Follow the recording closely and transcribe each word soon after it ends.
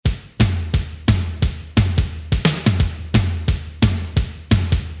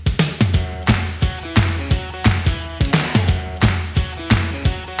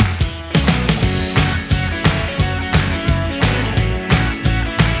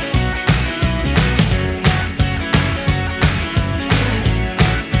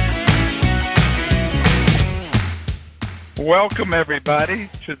Welcome,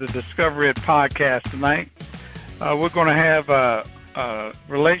 everybody, to the Discover It podcast tonight. We're going to have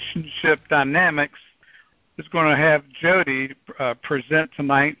relationship dynamics. We're going to have Jody present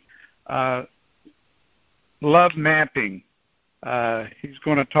tonight love mapping. He's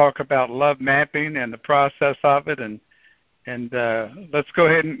going to talk about love mapping and the process of it, and let's go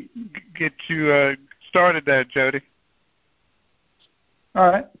ahead and get you started there, Jody. All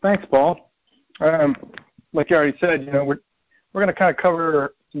right, thanks, Paul. Like you already said, we're going to kind of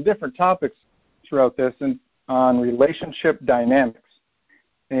cover some different topics throughout this and on relationship dynamics.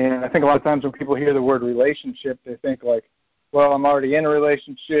 And I think a lot of times when people hear the word relationship, they think like, well, I'm already in a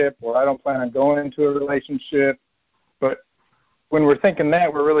relationship, or I don't plan on going into a relationship. But when we're thinking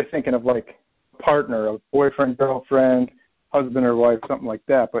that, we're really thinking of like a partner, a boyfriend, girlfriend, husband or wife, something like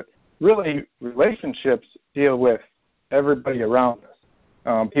that. But really, relationships deal with everybody around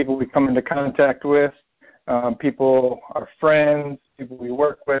us, people we come into contact with, people, our friends, people we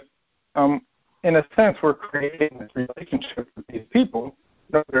work with. In a sense, we're creating this relationship with these people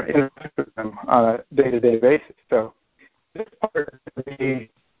in order to interact with them on a day-to-day basis. So this part is going to be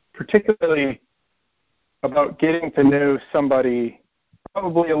particularly about getting to know somebody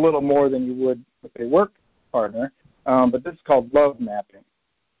probably a little more than you would with a work partner, but this is called love mapping.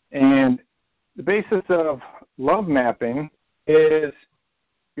 And the basis of love mapping is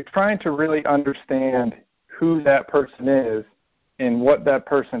you're trying to really understand who that person is and what that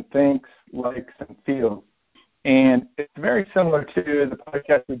person thinks, likes, and feels. And it's very similar to the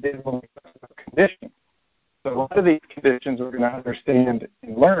podcast we did when we talked about conditioning. So a lot of these conditions we're going to understand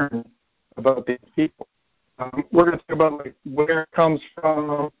and learn about these people. We're going to talk about like where it comes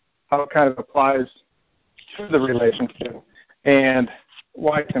from, how it kind of applies to the relationship, and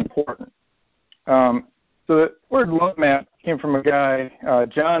why it's important. So the word love map came from a guy,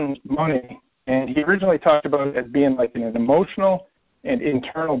 John Money, and he originally talked about it as being like an emotional and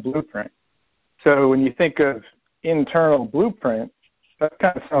internal blueprint. So when you think of internal blueprint, that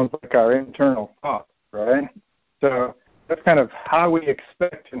kind of sounds like our internal thoughts, right? So that's kind of how we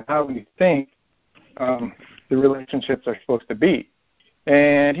expect and how we think the relationships are supposed to be.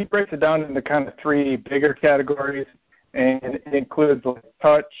 And he breaks it down into kind of three bigger categories, and it includes like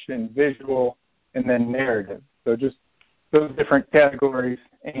touch and visual and then narrative. So just those different categories,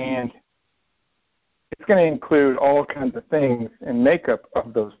 and it's going to include all kinds of things and makeup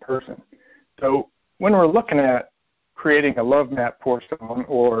of those persons. So when we're looking at creating a love map for someone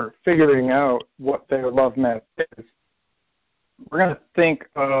or figuring out what their love map is, we're going to think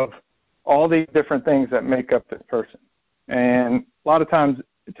of all these different things that make up this person. And a lot of times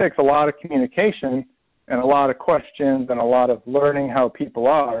it takes a lot of communication and a lot of questions and a lot of learning how people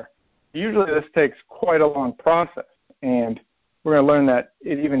are. Usually this takes quite a long process, and we're going to learn that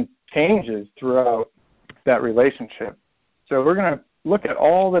it even changes throughout that relationship. So we're going to look at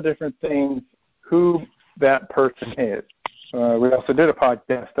all the different things, who that person is. We also did a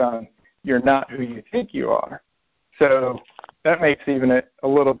podcast on you're not who you think you are. So that makes even it a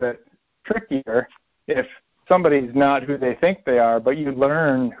little bit trickier. If somebody's not who they think they are, but you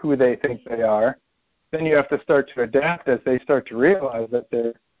learn who they think they are, then you have to start to adapt as they start to realize that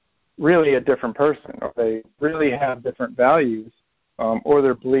they're really a different person, or they really have different values, or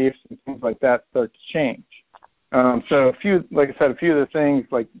their beliefs and things like that start to change. So like I said, a few of the things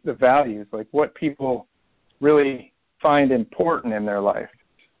like the values, like what people really find important in their life.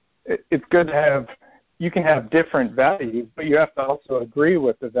 It's good to have, you can have different values, but you have to also agree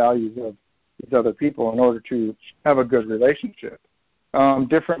with the values of these other people in order to have a good relationship.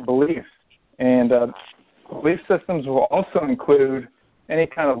 Different beliefs, and belief systems will also include any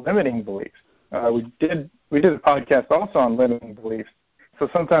kind of limiting beliefs. We did a podcast also on limiting beliefs. So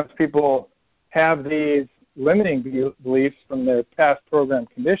sometimes people have these limiting beliefs from their past program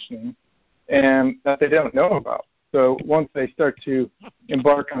conditioning and that they don't know about. So once they start to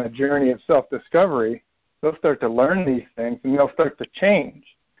embark on a journey of self-discovery, they'll start to learn these things and they'll start to change.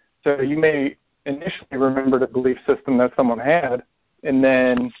 So you may initially remember the belief system that someone had and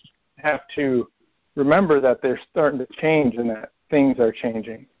then have to remember that they're starting to change and that things are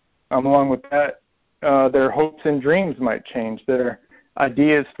changing. Along with that, their hopes and dreams might change, their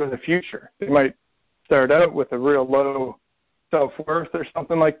ideas for the future. They might start out with a real low self-worth or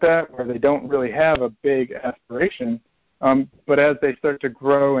something like that, where they don't really have a big aspiration. But as they start to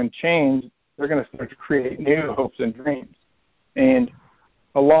grow and change, they're going to start to create new hopes and dreams. And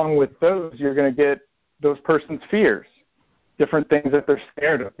along with those, you're going to get those person's fears, different things that they're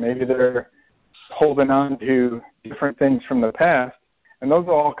scared of. Maybe they're holding on to different things from the past, and those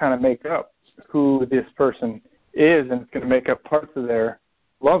all kind of make up who this person is, and it's going to make up parts of their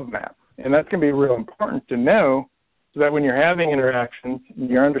love map. And that's going to be real important to know so that when you're having interactions and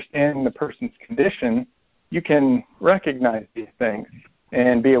you're understanding the person's condition, you can recognize these things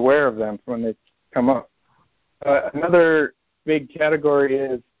and be aware of them when they come up. Another big category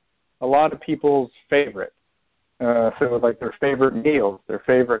is a lot of people's favorite. So like their favorite meals, their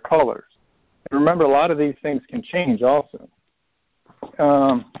favorite colors. And remember, a lot of these things can change also.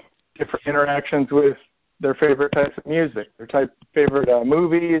 Different interactions with their favorite types of music, their favorite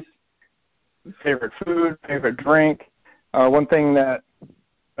movies, favorite food, favorite drink. One thing that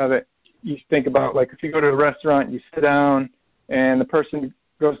you think about, like if you go to a restaurant, you sit down, and the person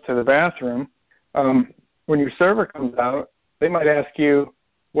goes to the bathroom, when your server comes out, they might ask you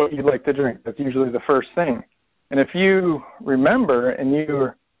what you'd like to drink. That's usually the first thing. And if you remember and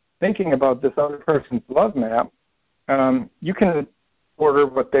you're thinking about this other person's love map, you can order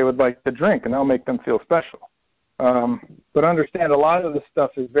what they would like to drink, and that'll make them feel special. But understand, a lot of this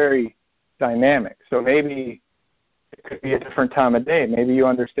stuff is very dynamic. So maybe it could be a different time of day. Maybe you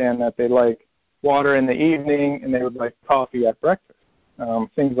understand that they like water in the evening and they would like coffee at breakfast,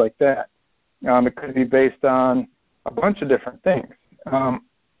 things like that. It could be based on a bunch of different things.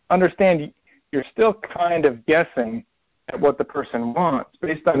 Understand, you're still kind of guessing at what the person wants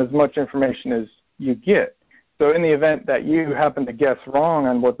based on as much information as you get. So in the event that you happen to guess wrong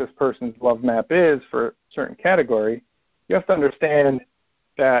on what this person's love map is for a certain category, you have to understand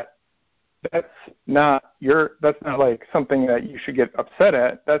that that's not like something that you should get upset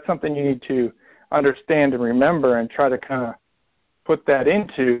at. That's something you need to understand and remember and try to kind of put that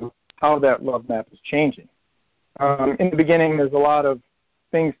into how that love map is changing. In the beginning, there's a lot of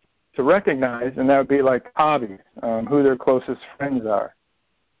things to recognize, and that would be like hobbies, who their closest friends are,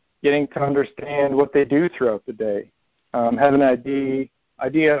 getting to understand what they do throughout the day, have an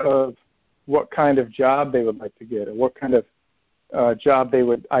idea of what kind of job they would like to get or what kind of job they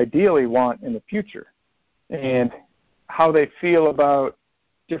would ideally want in the future, and how they feel about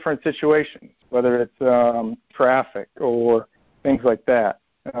different situations, whether it's traffic or things like that,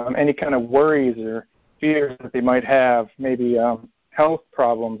 any kind of worries or fears that they might have, maybe health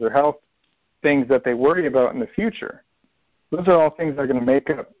problems or health things that they worry about in the future. Those are all things that are going to make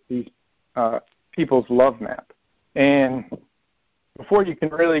up these people's love map. And before you can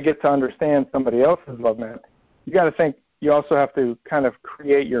really get to understand somebody else's love map, you got to think you also have to kind of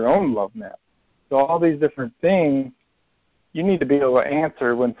create your own love map. So all these different things you need to be able to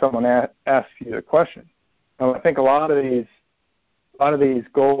answer when someone asks you the question. I think a lot of these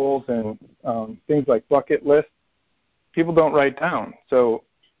goals and things like bucket lists, people don't write down. So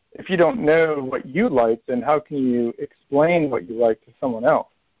if you don't know what you like, then how can you explain what you like to someone else?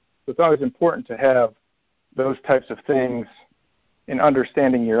 So it's always important to have those types of things in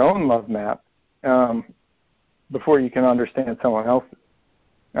understanding your own love map before you can understand someone else's.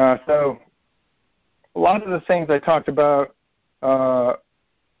 So a lot of the things I talked about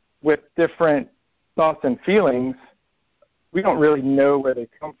with different thoughts and feelings, we don't really know where they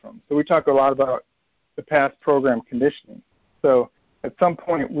come from. So we talk a lot about the past program conditioning. So at some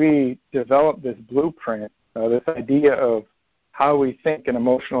point we develop this blueprint, this idea of how we think an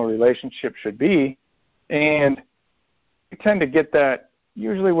emotional relationship should be, and we tend to get that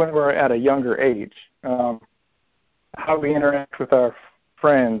usually when we're at a younger age. How we interact with our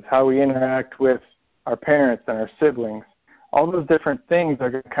friends, how we interact with our parents and our siblings, all those different things are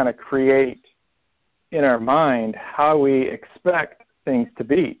going to kind of create in our mind how we expect things to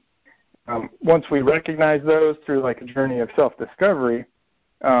be. Once we recognize those through like a journey of self-discovery,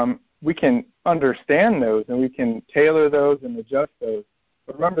 we can understand those and we can tailor those and adjust those.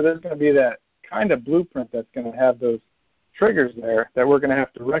 But remember, there's going to be that kind of blueprint that's going to have those triggers there that we're going to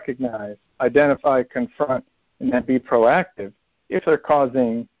have to recognize, identify, confront, and then be proactive if they're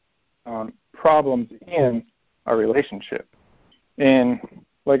causing problems in our relationship. And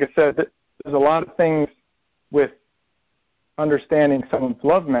like I said, there's a lot of things with understanding someone's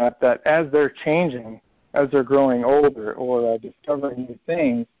love map that as they're changing, as they're growing older or discovering new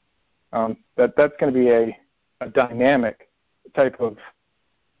things, that's going to be a dynamic type of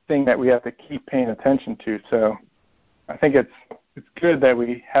thing that we have to keep paying attention to. So I think it's good that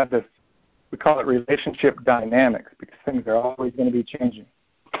we have this, we call it relationship dynamics, because things are always going to be changing.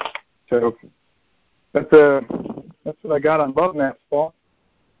 So that's what I got on love maps, Paul.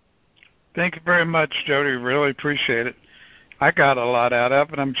 Thank you very much, Jody. Really appreciate it. I got a lot out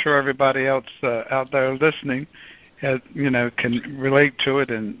of it. I'm sure everybody else out there listening can relate to it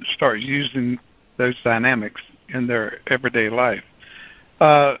and start using those dynamics in their everyday life.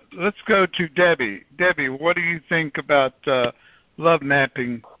 Let's go to Debbie. Debbie, what do you think about love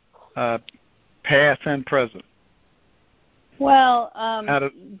mapping past and present? Well,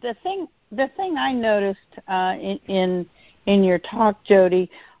 the thing I noticed in your talk, Jody,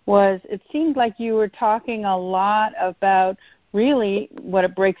 was it seemed like you were talking a lot about really what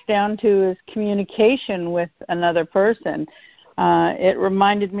it breaks down to is communication with another person. It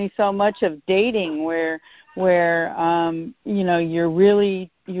reminded me so much of dating, where you're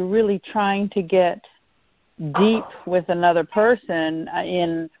really trying to get deep with another person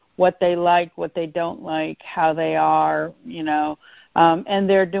in what they like, what they don't like, how they are, and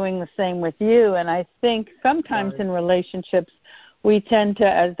they're doing the same with you. And I think sometimes in relationships we tend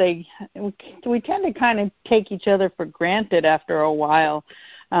to kind of take each other for granted after a while,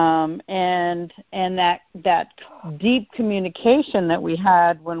 and that deep communication that we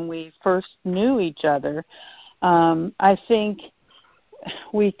had when we first knew each other, I think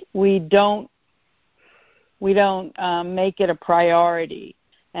we don't make it a priority.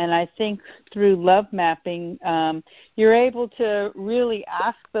 And I think through love mapping, you're able to really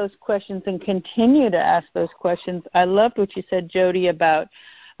ask those questions and continue to ask those questions. I loved what you said, Jody, about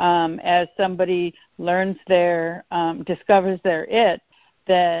as somebody learns discovers their it,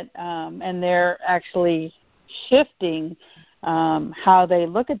 that and they're actually shifting how they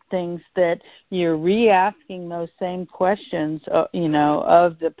look at things, that you're re-asking those same questions,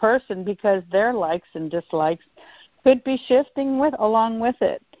 of the person, because their likes and dislikes could be shifting along with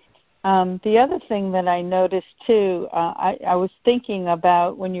it. The other thing that I noticed too, I was thinking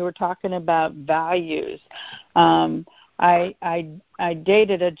about when you were talking about values. I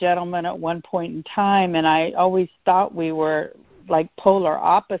dated a gentleman at one point in time, and I always thought we were like polar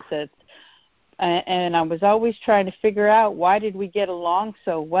opposites. And I was always trying to figure out, why did we get along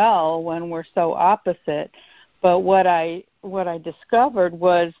so well when we're so opposite? But what I discovered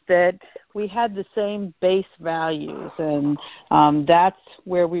was that we had the same base values, and that's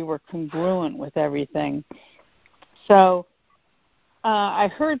where we were congruent with everything. So I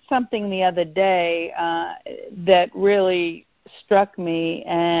heard something the other day that really struck me,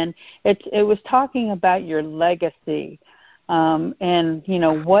 and it was talking about your legacy,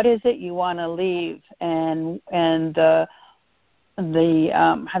 and what is it you want to leave, and I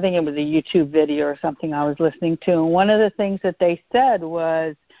think it was a YouTube video or something I was listening to, and one of the things that they said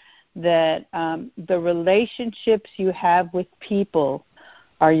was that the relationships you have with people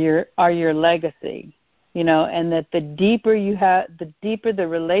are your legacy, and that the deeper the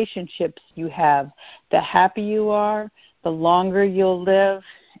relationships you have, the happier you are, the longer you'll live,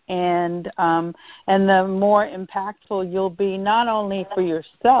 and the more impactful you'll be, not only for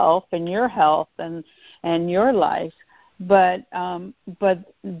yourself and your health and your life, but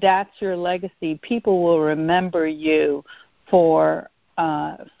that's your legacy. People will remember you for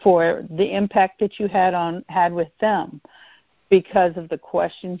the impact that you had with them, because of the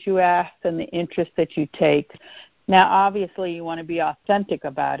questions you asked and the interest that you take. Now, obviously, you want to be authentic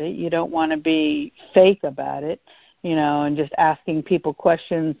about it. You don't want to be fake about it, and just asking people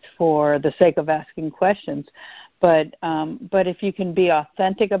questions for the sake of asking questions. But if you can be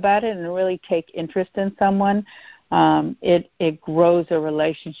authentic about it and really take interest in someone, it grows a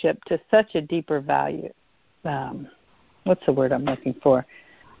relationship to such a deeper value. What's the word I'm looking for?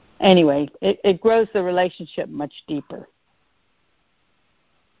 Anyway, it grows the relationship much deeper.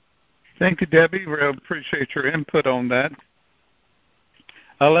 Thank you, Debbie. We appreciate your input on that.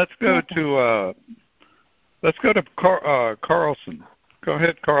 Let's go to Carlson. Go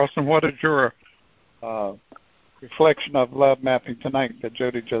ahead, Carlson. What is your reflection of love mapping tonight that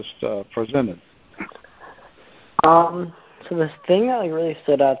Jody just presented? So the thing that really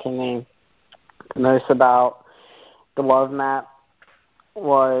stood out to me the most about the love map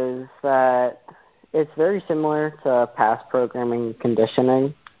was that it's very similar to past programming and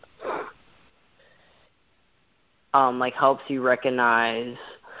conditioning. Helps you recognize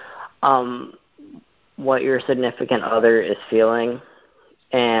what your significant other is feeling,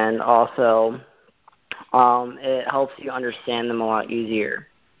 and also it helps you understand them a lot easier.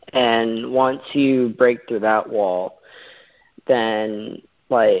 And once you break through that wall, then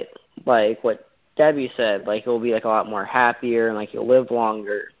like what Debbie said, you'll be a lot more happier, and you'll live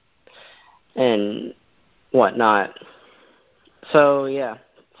longer and whatnot. So yeah,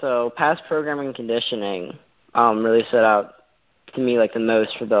 so past programming and conditioning really stood out to me the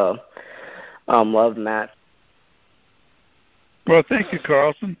most for the love map. Well, thank you,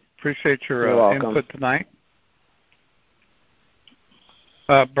 Carlson. Appreciate your input tonight.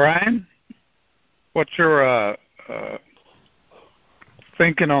 Brian, what's your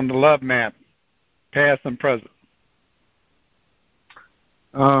thinking on the love map, past and present?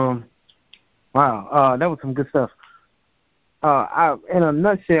 Wow, that was some good stuff. In a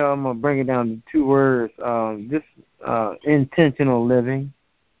nutshell, I'm gonna bring it down to two words. Just intentional living.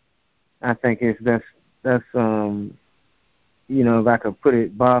 I think that's if I could put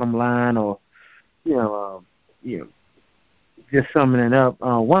it bottom line, or just summing it up.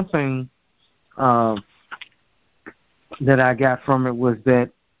 One thing that I got from it was that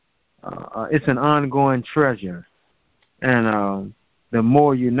it's an ongoing treasure, and the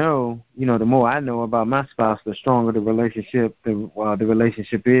more the more I know about my spouse, the stronger the relationship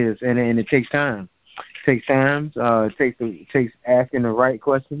is, and it takes time. It takes time. It takes asking the right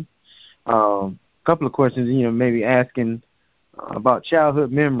questions. A couple of questions, maybe asking about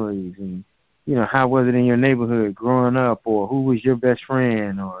childhood memories, and how was it in your neighborhood growing up, or who was your best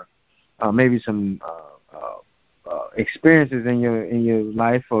friend, or maybe some experiences in your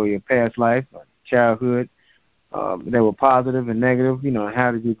life or your past life, or childhood, that were positive and negative.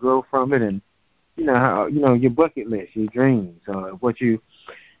 How did you grow from it, and how your bucket list, your dreams, what you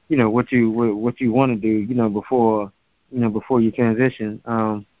want to do, before you transition.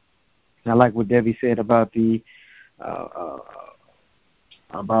 I like what Debbie said about the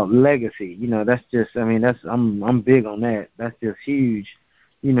about legacy. That's just, I'm big on that. That's just huge,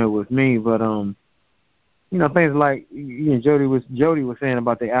 with me. But things like Jody was saying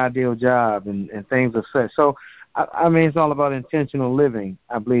about the ideal job and things of such. So it's all about intentional living.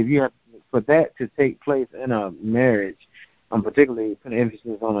 I believe you have, for that to take place in a marriage, particularly putting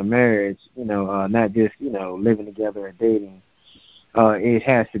emphasis on a marriage, not just living together and dating. It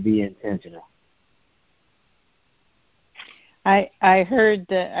has to be intentional. I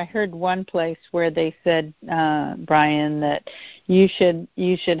heard one place where they said, Brian, that you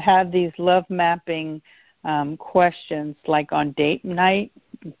should have these love mapping questions like on date night.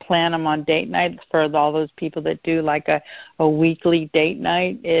 Plan them on date night for all those people that do like a weekly date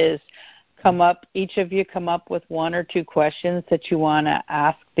night. Is each of you come up with one or two questions that you want to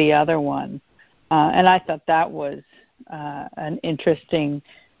ask the other one, and I thought that was an interesting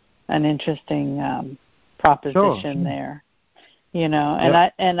proposition. Sure. There, and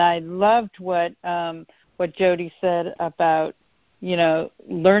yep. I loved what Jody said about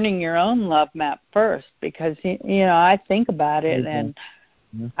learning your own love map first, because I think about it, and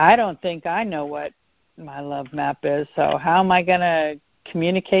I don't think I know what my love map is. So how am I going to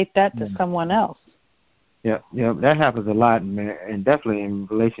communicate that to someone else? Yeah, that happens a lot, and definitely in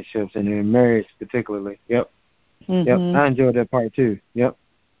relationships and in marriage particularly. Yep. Mm-hmm. Yep, I enjoyed that part too. Yep.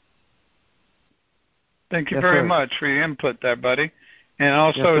 Thank you very much for your input there, buddy. And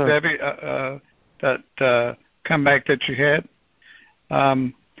also, Debbie, that comeback that you had.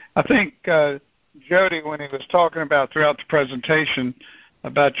 I think Jody, when he was talking about throughout the presentation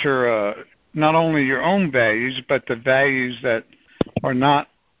about your not only your own values, but the values that are not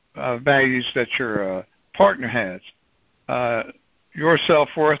values that your partner has, your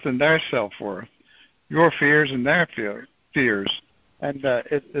self-worth and their self-worth, your fears and their fears. And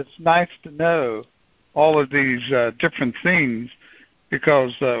it's nice to know all of these different things,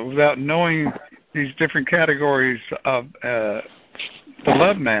 because without knowing these different categories of the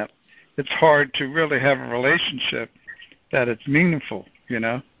love map, it's hard to really have a relationship that it's meaningful,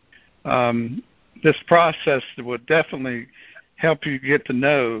 This process would definitely help you get to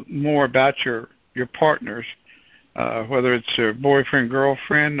know more about your partners, whether it's your boyfriend,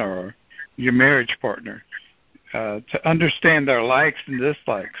 girlfriend, or your marriage partner, to understand their likes and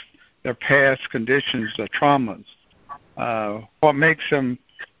dislikes, their past conditions, their traumas, what makes them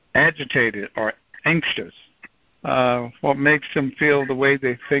agitated or anxious, what makes them feel the way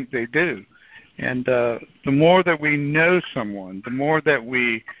they think they do. And the more that we know someone, the more that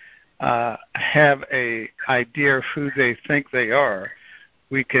we have a idea of who they think they are,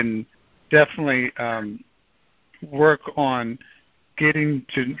 we can definitely work on getting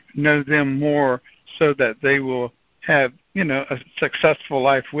to know them more, so that they will have, a successful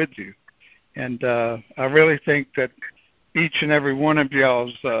life with you. And I really think that each and every one of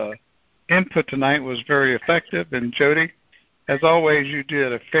y'all's input tonight was very effective. And Jody, as always, you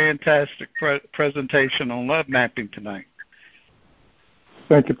did a fantastic presentation on love mapping tonight.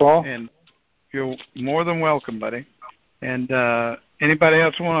 Thank you, Paul. And you're more than welcome, buddy. And anybody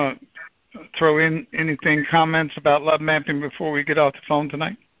else want to throw in anything, comments about love mapping before we get off the phone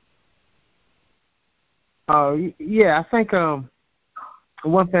tonight? I think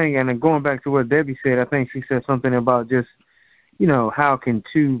one thing, and going back to what Debbie said, I think she said something about just, how can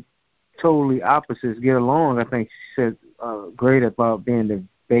two totally opposites get along. I think she said great about being the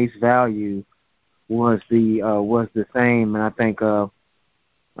base value was the same, and I think going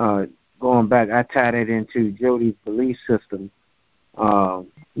back, I tied it into Jody's belief system. What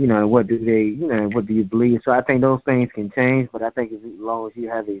do you believe? So I think those things can change, but I think as long as you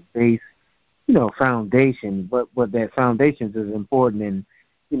have a base, foundation, but that foundation is important, and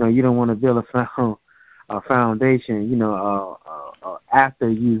you don't want to build a foundation, after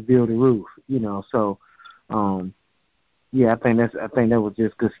you build a roof, So, I think that was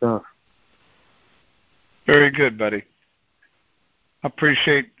just good stuff. Very good, buddy. I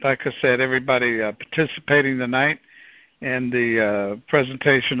appreciate, like I said, everybody participating tonight in the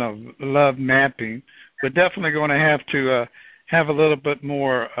presentation of love mapping. We're definitely going to have a little bit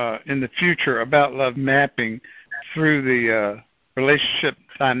more in the future about love mapping through the relationship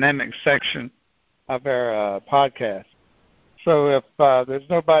dynamics section of our podcast. So if there's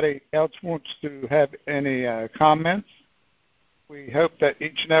nobody else wants to have any comments, we hope that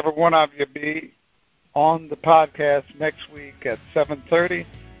each and every one of you be on the podcast next week at 7:30.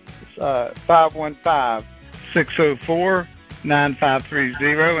 It's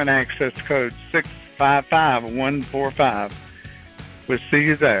 515-604-9530 and access code 655145. We'll see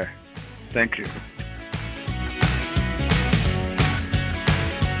you there. Thank you.